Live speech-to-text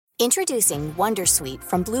Introducing Wondersuite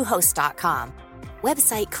from Bluehost.com.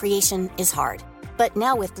 Website creation is hard, but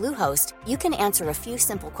now with Bluehost, you can answer a few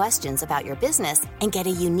simple questions about your business and get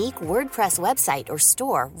a unique WordPress website or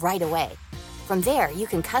store right away. From there, you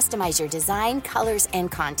can customize your design, colors,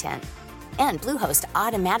 and content. And Bluehost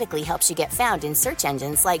automatically helps you get found in search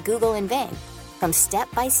engines like Google and Bing. From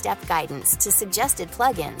step-by-step guidance to suggested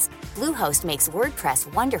plugins, Bluehost makes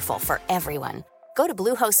WordPress wonderful for everyone. Go to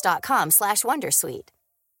bluehost.com/wondersuite.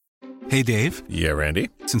 Hey, Dave. Yeah,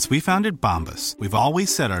 Randy? Since we founded Bombas, we've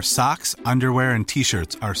always said our socks, underwear, and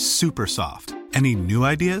T-shirts are super soft. Any new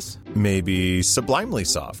ideas? Maybe sublimely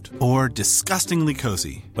soft. Or disgustingly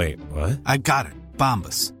cozy. Wait, what? I got it.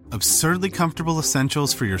 Bombas. Absurdly comfortable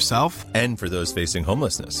essentials for yourself And for those facing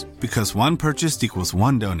homelessness. because one purchased equals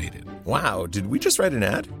one donated. Wow, did we just write an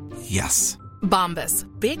ad? Yes. Bombas.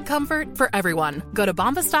 Big comfort for everyone. Go to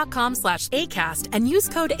bombas.com/ACAST and use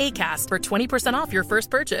code ACAST for 20% off your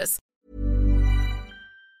first purchase.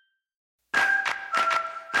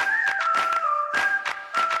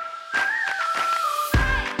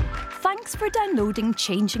 Thanks for downloading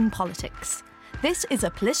Changing Politics. This is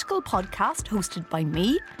a political podcast hosted by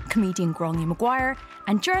me, comedian Gráinne Maguire,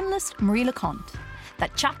 and journalist Marie Leconte,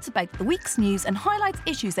 that chats about the week's news and highlights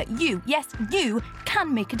issues that you, yes, you,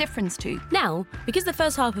 can make a difference to. Now, because the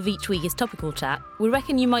first half of each week is topical chat, we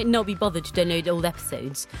reckon you might not be bothered to download old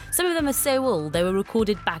episodes. Some of them are so old they were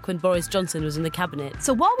recorded back when Boris Johnson was in the cabinet.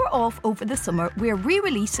 So while we're off over the summer, we're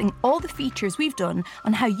re-releasing all the features we've done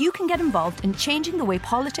on how you can get involved in changing the way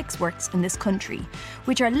politics works in this country,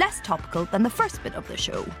 which are less topical than the first bit of the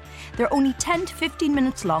show. They're only 10 to 15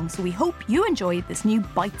 minutes long, so we hope you enjoy this new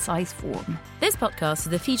bite-sized form. This podcast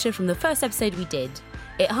is a feature from the first episode we did.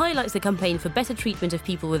 It highlights the campaign for better treatment of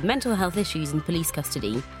people with mental health issues in police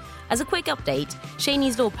custody. As a quick update,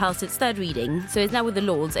 Seni's law passed its third reading, so is now with the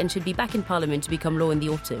Lords and should be back in Parliament to become law in the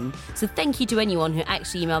autumn. So thank you to anyone who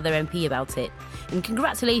actually emailed their MP about it. And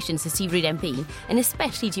congratulations to Steve Reid MP, and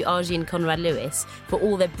especially to Archie and Conrad Lewis for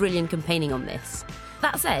all their brilliant campaigning on this.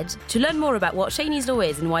 That said, to learn more about what Seni's law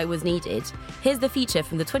is and why it was needed, here's the feature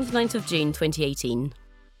from the 29th of June 2018.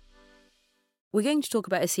 We're going to talk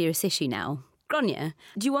about a serious issue now. Gráinne,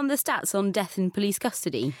 do you want the stats on death in police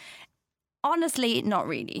custody? Honestly, not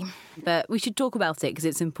really. But we should talk about it because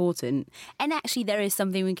it's important. And actually there is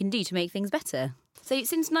something we can do to make things better. So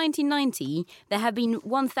since 1990, there have been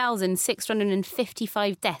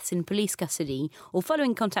 1,655 deaths in police custody or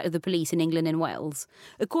following contact with the police in England and Wales.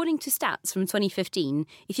 According to stats from 2015,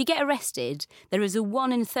 if you get arrested, there is a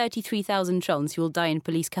 1 in 33,000 chance you will die in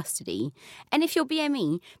police custody. And if you're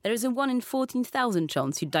BME, there is a 1 in 14,000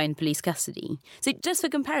 chance you'd die in police custody. So just for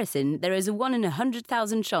comparison, there is a 1 in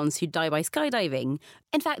 100,000 chance you'd die by skydiving.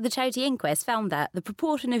 In fact, the charity inquest found that the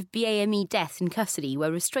proportion of BAME deaths in custody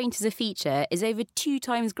where restraint is a feature is over 2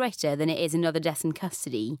 times greater than it is in other deaths in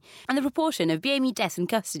custody. And the proportion of BAME deaths in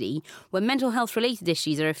custody where mental health related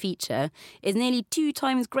issues are a feature is nearly 2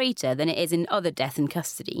 times greater than it is in other deaths in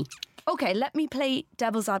custody. Okay, let me play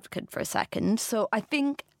devil's advocate for a second. So I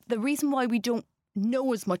think the reason why we don't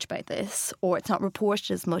know as much about this, or it's not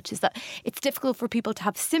reported as much, is that it's difficult for people to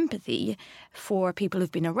have sympathy for people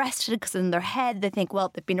who've been arrested, because in their head they think,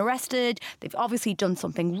 well, they've been arrested, they've obviously done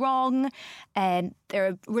something wrong, and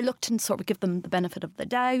they're reluctant to sort of give them the benefit of the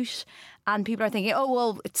doubt. And people are thinking, oh,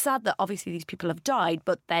 well, it's sad that obviously these people have died,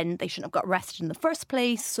 but then they shouldn't have got arrested in the first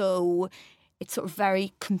place, so it's sort of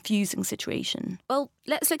very confusing situation. Well,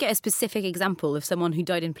 let's look at a specific example of someone who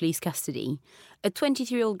died in police custody. A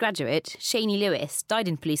 23-year-old graduate, Seni Lewis, died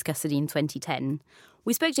in police custody in 2010.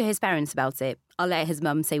 We spoke to his parents about it. I'll let his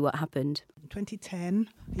mum say what happened. In 2010,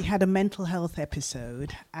 he had a mental health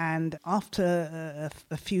episode, and after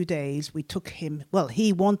a few days, we took him. Well,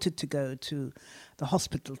 he wanted to go to the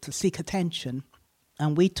hospital to seek attention,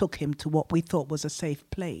 and we took him to what we thought was a safe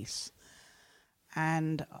place.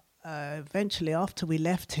 And eventually, after we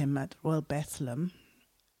left him at Royal Bethlehem,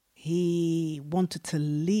 he wanted to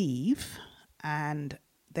leave, and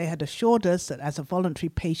they had assured us that as a voluntary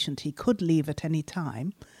patient he could leave at any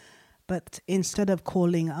time, but instead of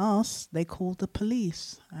calling us, they called the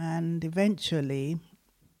police, and eventually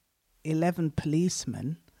 11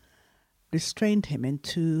 policemen restrained him in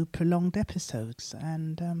 2 prolonged episodes,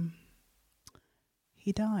 and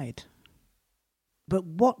he died. But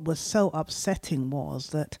what was so upsetting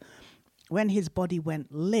was that when his body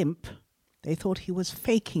went limp, they thought he was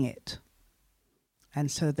faking it. And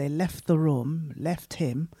so they left the room, left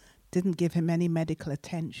him, didn't give him any medical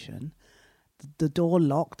attention. The door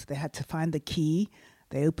locked, they had to find the key.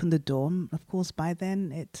 They opened the door. Of course, by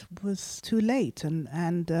then it was too late.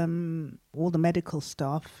 And all the medical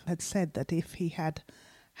staff had said that if he had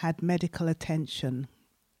had medical attention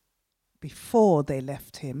before they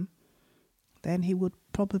left him, then he would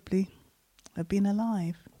probably have been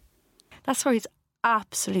alive. That story is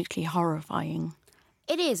absolutely horrifying.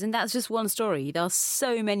 It is, and that's just one story. There are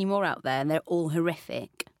so many more out there, and they're all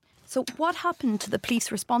horrific. So what happened to the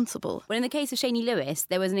police responsible? Well, in the case of Seni Lewis,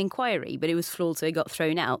 there was an inquiry, but it was flawed, so it got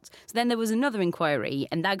thrown out. So then there was another inquiry,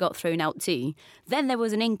 and that got thrown out too. Then there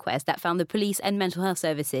was an inquest that found the police and mental health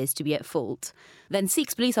services to be at fault. Then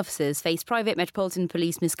 6 police officers faced private Metropolitan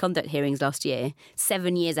Police misconduct hearings last year,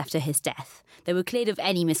 7 years after his death. They were cleared of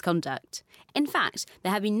any misconduct. In fact,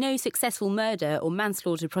 there have been no successful murder or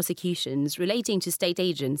manslaughter prosecutions relating to state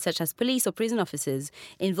agents, such as police or prison officers,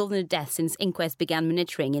 involved in the death since inquest began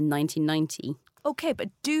monitoring in 1990. OK, but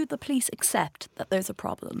do the police accept that there's a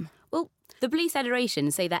problem? Well, the police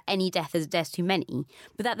federation say that any death is a death too many,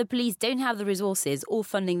 but that the police don't have the resources or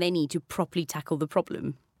funding they need to properly tackle the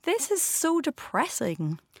problem. This is so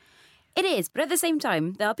depressing. It is, but at the same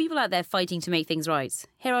time, there are people out there fighting to make things right.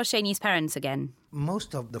 Here are Shani's parents again.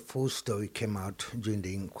 Most of the full story came out during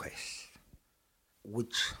the inquest,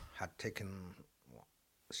 which had taken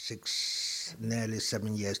 6, nearly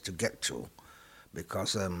 7 years to get to,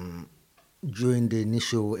 because during the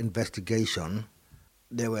initial investigation,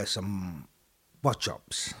 there were some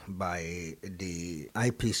botch-ups by the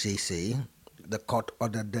IPCC. The court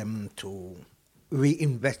ordered them to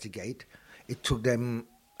reinvestigate. It took them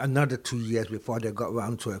another 2 years before they got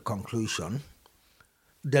around to a conclusion.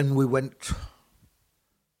 Then we went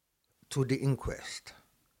to the inquest.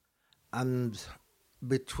 And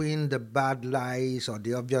between the bad lies or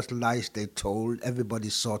the obvious lies they told, everybody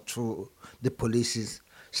saw through the police's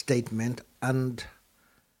statement and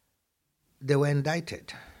they were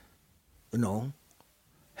indicted,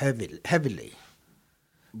 heavily.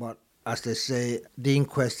 But as they say, the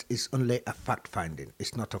inquest is only a fact-finding.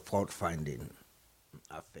 It's not a fault-finding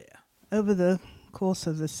affair. Over the course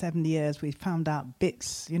of the 7 years, we found out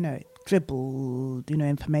bits, dribbled,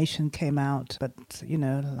 information came out. But,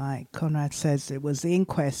 like Conrad says, it was the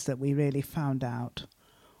inquest that we really found out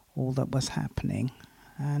all that was happening.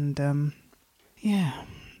 And,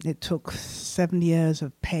 it took 7 years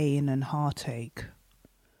of pain and heartache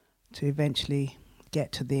to eventually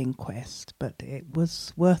get to the inquest. But it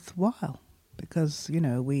was worthwhile because,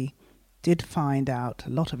 we did find out a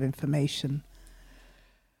lot of information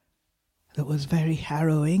that was very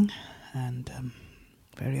harrowing and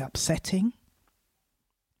very upsetting.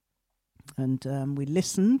 And we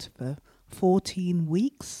listened for 14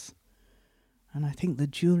 weeks. And I think the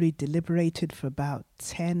jury deliberated for about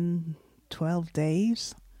 10, 12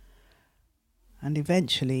 days. And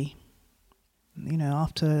eventually,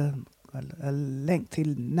 after a lengthy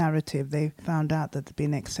narrative, they found out that there'd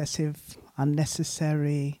been excessive,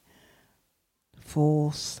 unnecessary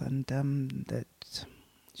force and that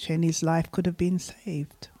Shani's life could have been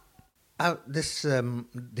saved.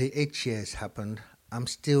 The 8 years happened. I'm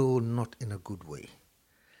still not in a good way,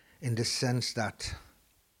 in the sense that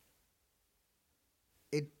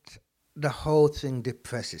the whole thing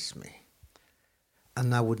depresses me.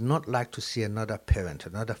 And I would not like to see another parent,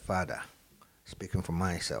 another father, speaking for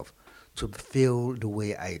myself, to feel the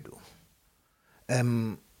way I do.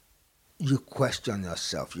 You question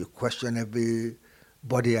yourself. You question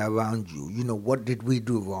everybody around you. What did we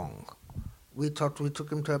do wrong? We thought we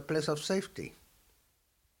took him to a place of safety.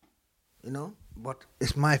 But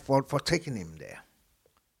it's my fault for taking him there.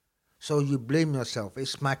 So you blame yourself.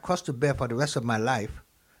 It's my cross to bear for the rest of my life.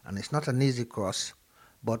 And it's not an easy cross.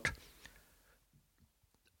 But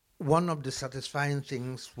one of the satisfying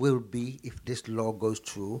things will be if this law goes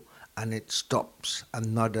through and it stops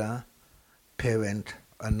another parent,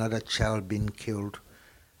 another child being killed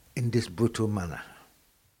in this brutal manner.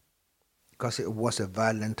 Because it was a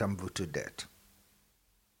violent and brutal death.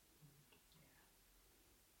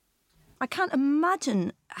 I can't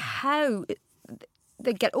imagine how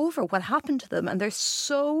they get over what happened to them, and they're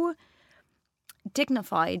so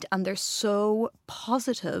dignified and they're so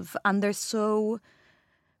positive and they're so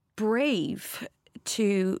brave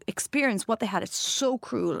to experience what they had. It's so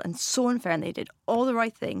cruel and so unfair, and they did all the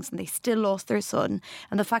right things and they still lost their son.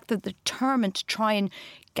 And the fact that they're determined to try and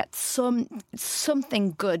get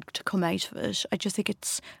something good to come out of it, I just think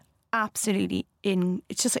it's absolutely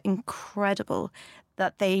it's just incredible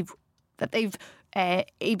that they've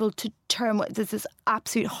able to turn what this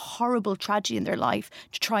absolute horrible tragedy in their life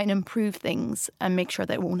to try and improve things and make sure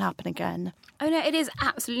that it won't happen again. Oh no, it is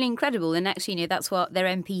absolutely incredible, and actually, that's what their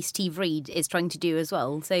MP Steve Reid is trying to do as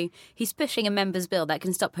well. So he's pushing a members' bill that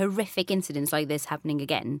can stop horrific incidents like this happening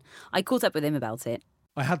again. I caught up with him about it.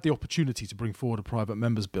 I had the opportunity to bring forward a private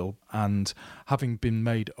member's bill, and having been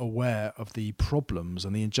made aware of the problems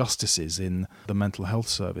and the injustices in the mental health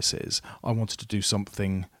services, I wanted to do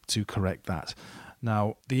something to correct that.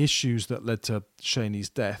 Now, the issues that led to Seni's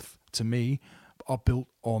death, to me, are built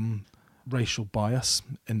on racial bias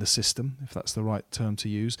in the system, if that's the right term to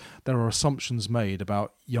use. There are assumptions made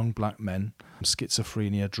about young black men,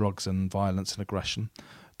 schizophrenia, drugs and violence and aggression,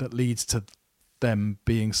 that leads to them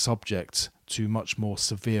being subject to much more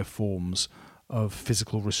severe forms of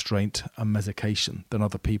physical restraint and medication than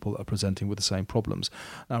other people that are presenting with the same problems.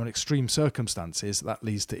 Now, in extreme circumstances, that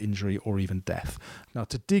leads to injury or even death. Now,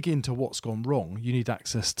 to dig into what's gone wrong, you need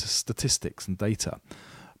access to statistics and data.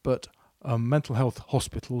 But mental health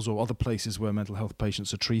hospitals or other places where mental health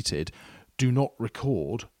patients are treated do not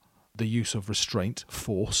record the use of restraint,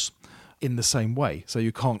 force, in the same way. So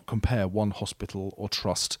you can't compare one hospital or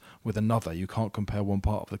trust with another. You can't compare one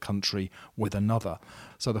part of the country with another.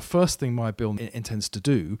 So the first thing my bill intends to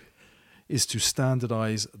do is to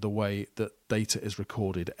standardise the way that data is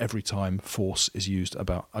recorded every time force is used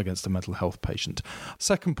against a mental health patient.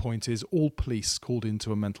 Second point is all police called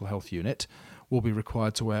into a mental health unit will be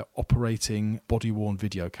required to wear operating body-worn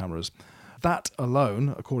video cameras. That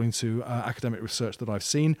alone, according to academic research that I've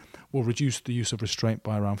seen, will reduce the use of restraint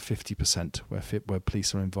by around 50% where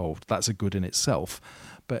police are involved. That's a good in itself.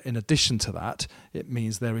 But in addition to that, it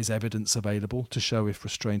means there is evidence available to show if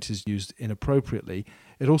restraint is used inappropriately.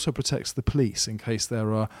 It also protects the police in case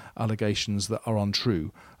there are allegations that are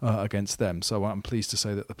untrue against them. So I'm pleased to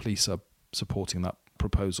say that the police are supporting that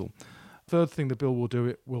proposal. Third thing the bill will do,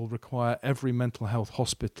 it will require every mental health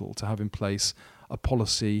hospital to have in place a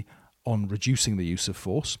policy on reducing the use of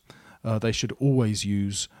force. They should always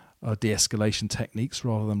use de-escalation techniques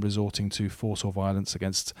rather than resorting to force or violence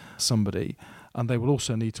against somebody. And they will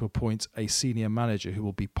also need to appoint a senior manager who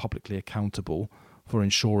will be publicly accountable for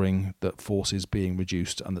ensuring that force is being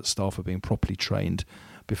reduced and that staff are being properly trained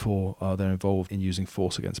before they're involved in using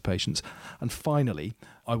force against patients. And finally,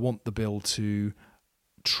 I want the bill to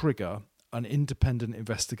trigger an independent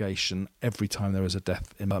investigation every time there is a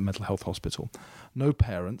death in a mental health hospital. No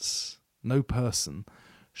parents, no person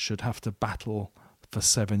should have to battle for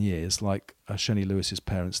 7 years like Seni Lewis's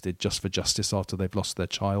parents did just for justice after they've lost their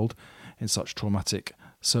child in such traumatic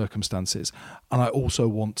circumstances. And I also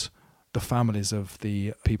want the families of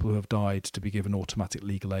the people who have died to be given automatic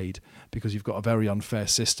legal aid, because you've got a very unfair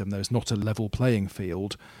system. There's not a level playing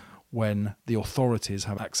field when the authorities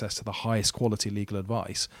have access to the highest quality legal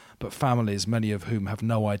advice, but families, many of whom have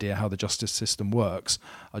no idea how the justice system works,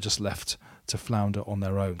 are just left to flounder on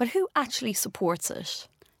their own. But who actually supports it?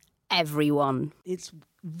 Everyone. It's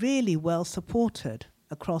really well supported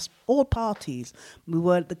across all parties. We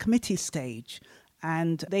were at the committee stage,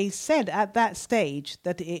 and they said at that stage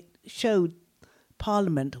that it showed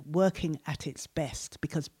Parliament working at its best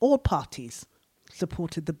because all parties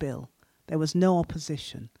supported the bill. There was no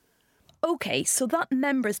opposition. OK, so that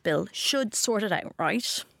members' bill should sort it out,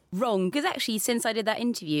 right? Wrong, because actually, since I did that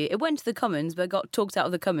interview, it went to the Commons, but got talked out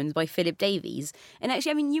of the Commons by Philip Davies. And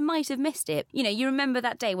actually, I mean, you might have missed it. You know, you remember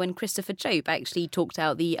that day when Christopher Chope actually talked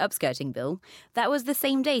out the upskirting bill? That was the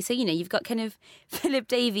same day. So, you know, you've got kind of Philip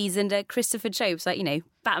Davies and Christopher Chope, like, you know,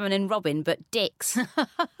 Batman and Robin, but dicks.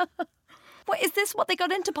 What, is this what they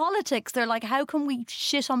got into politics? They're like, how can we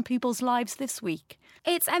shit on people's lives this week?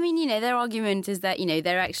 It's, I mean, you know, their argument is that, you know,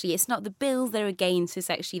 they're actually, it's not the bills they're against, it's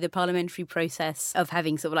actually the parliamentary process of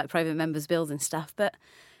having sort of like private members' bills and stuff. But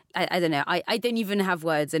I don't know, I don't even have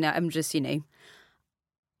words, and I'm just, you know,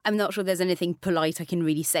 I'm not sure there's anything polite I can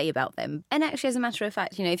really say about them. And actually, as a matter of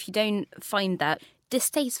fact, you know, if you don't find that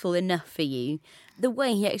distasteful enough for you, the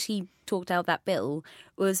way he actually talked out that bill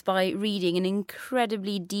was by reading an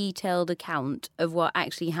incredibly detailed account of what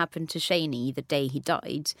actually happened to Seni the day he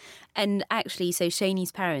died. And actually, so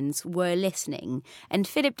Shani's parents were listening, and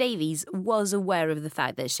Philip Davies was aware of the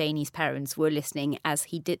fact that Shani's parents were listening as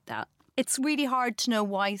he did that. It's really hard to know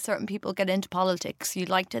why certain people get into politics. You'd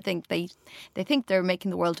like to think they think they're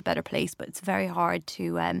making the world a better place, but it's very hard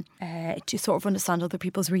to sort of understand other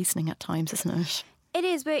people's reasoning at times, isn't it? It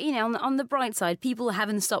is, but, you know, on the bright side, people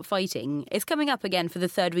haven't stopped fighting. It's coming up again for the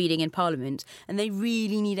third reading in Parliament, and they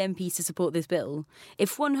really need MPs to support this bill.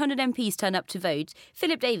 If 100 MPs turn up to vote,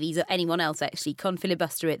 Philip Davies or anyone else actually can't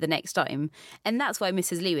filibuster it the next time. And that's why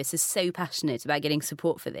Mrs Lewis is so passionate about getting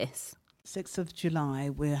support for this. 6th of July,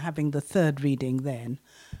 we're having the third reading then,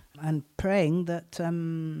 and praying that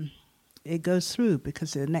it goes through,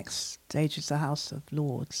 because the next stage is the House of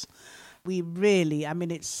Lords. We really, I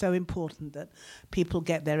mean, it's so important that people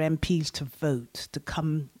get their MPs to vote, to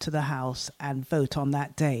come to the House and vote on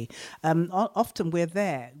that day. Often we're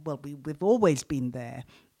there. Well, we've always been there,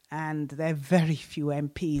 and there are very few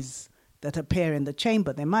MPs that appear in the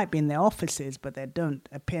chamber. They might be in their offices, but they don't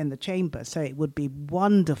appear in the chamber. So it would be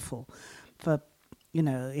wonderful for,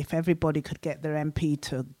 if everybody could get their MP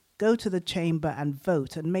to go to the chamber and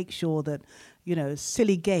vote and make sure that,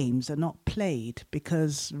 silly games are not played,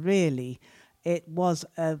 because really it was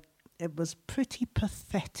pretty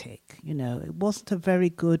pathetic. It wasn't a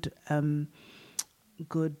very good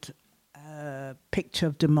picture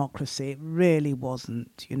of democracy. It really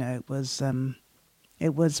wasn't. It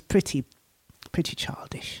was pretty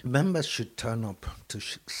childish. Members should turn up to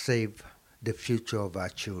save the future of our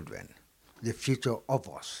children, the future of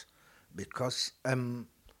us, because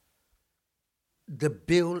the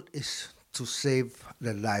bill is to save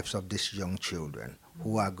the lives of these young children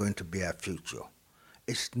who are going to be our future.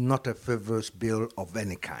 It's not a frivolous bill of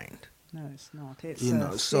any kind. No, it's not. It's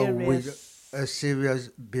a serious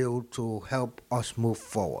bill to help us move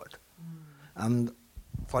forward. And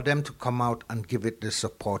for them to come out and give it the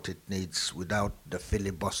support it needs without the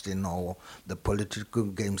filibustering or the political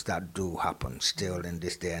games that do happen still in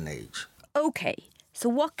this day and age. OK, so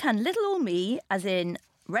what can little old me, as in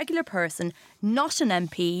regular person, not an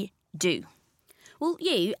MP, do? Well,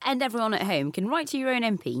 you and everyone at home can write to your own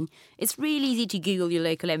MP. It's really easy to Google your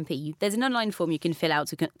local MP. There's an online form you can fill out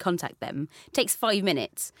to contact them. It takes 5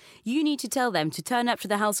 minutes. You need to tell them to turn up to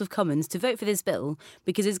the House of Commons to vote for this bill,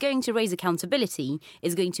 because it's going to raise accountability,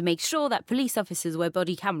 it's going to make sure that police officers wear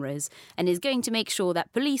body cameras, and is going to make sure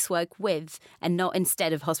that police work with and not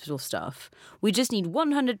instead of hospital staff. We just need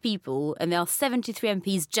 100 people, and there are 73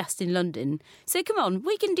 MPs just in London. So come on,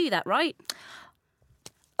 we can do that, right?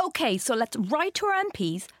 OK, so let's write to our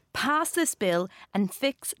MPs, pass this bill and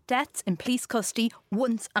fix deaths in police custody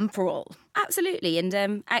once and for all. Absolutely,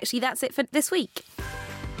 and actually that's it for this week.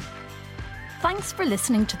 Thanks for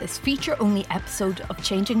listening to this feature-only episode of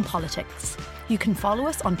Changing Politics. You can follow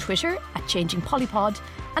us on Twitter at Changing Polypod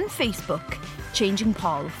and Facebook, Changing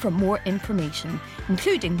Pol, for more information,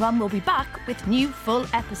 including when we'll be back with new full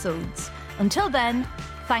episodes. Until then,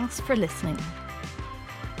 thanks for listening.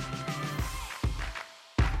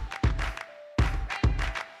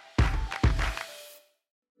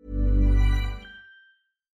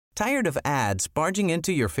 Tired of ads barging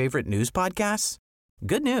into your favorite news podcasts?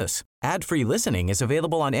 Good news. Ad-free listening is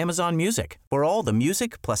available on Amazon Music for all the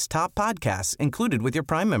music plus top podcasts included with your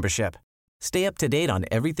Prime membership. Stay up to date on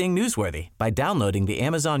everything newsworthy by downloading the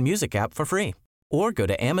Amazon Music app for free or go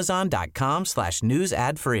to amazon.com/news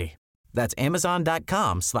ad free. That's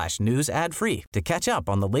amazon.com/news ad free to catch up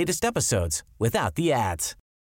on the latest episodes without the ads.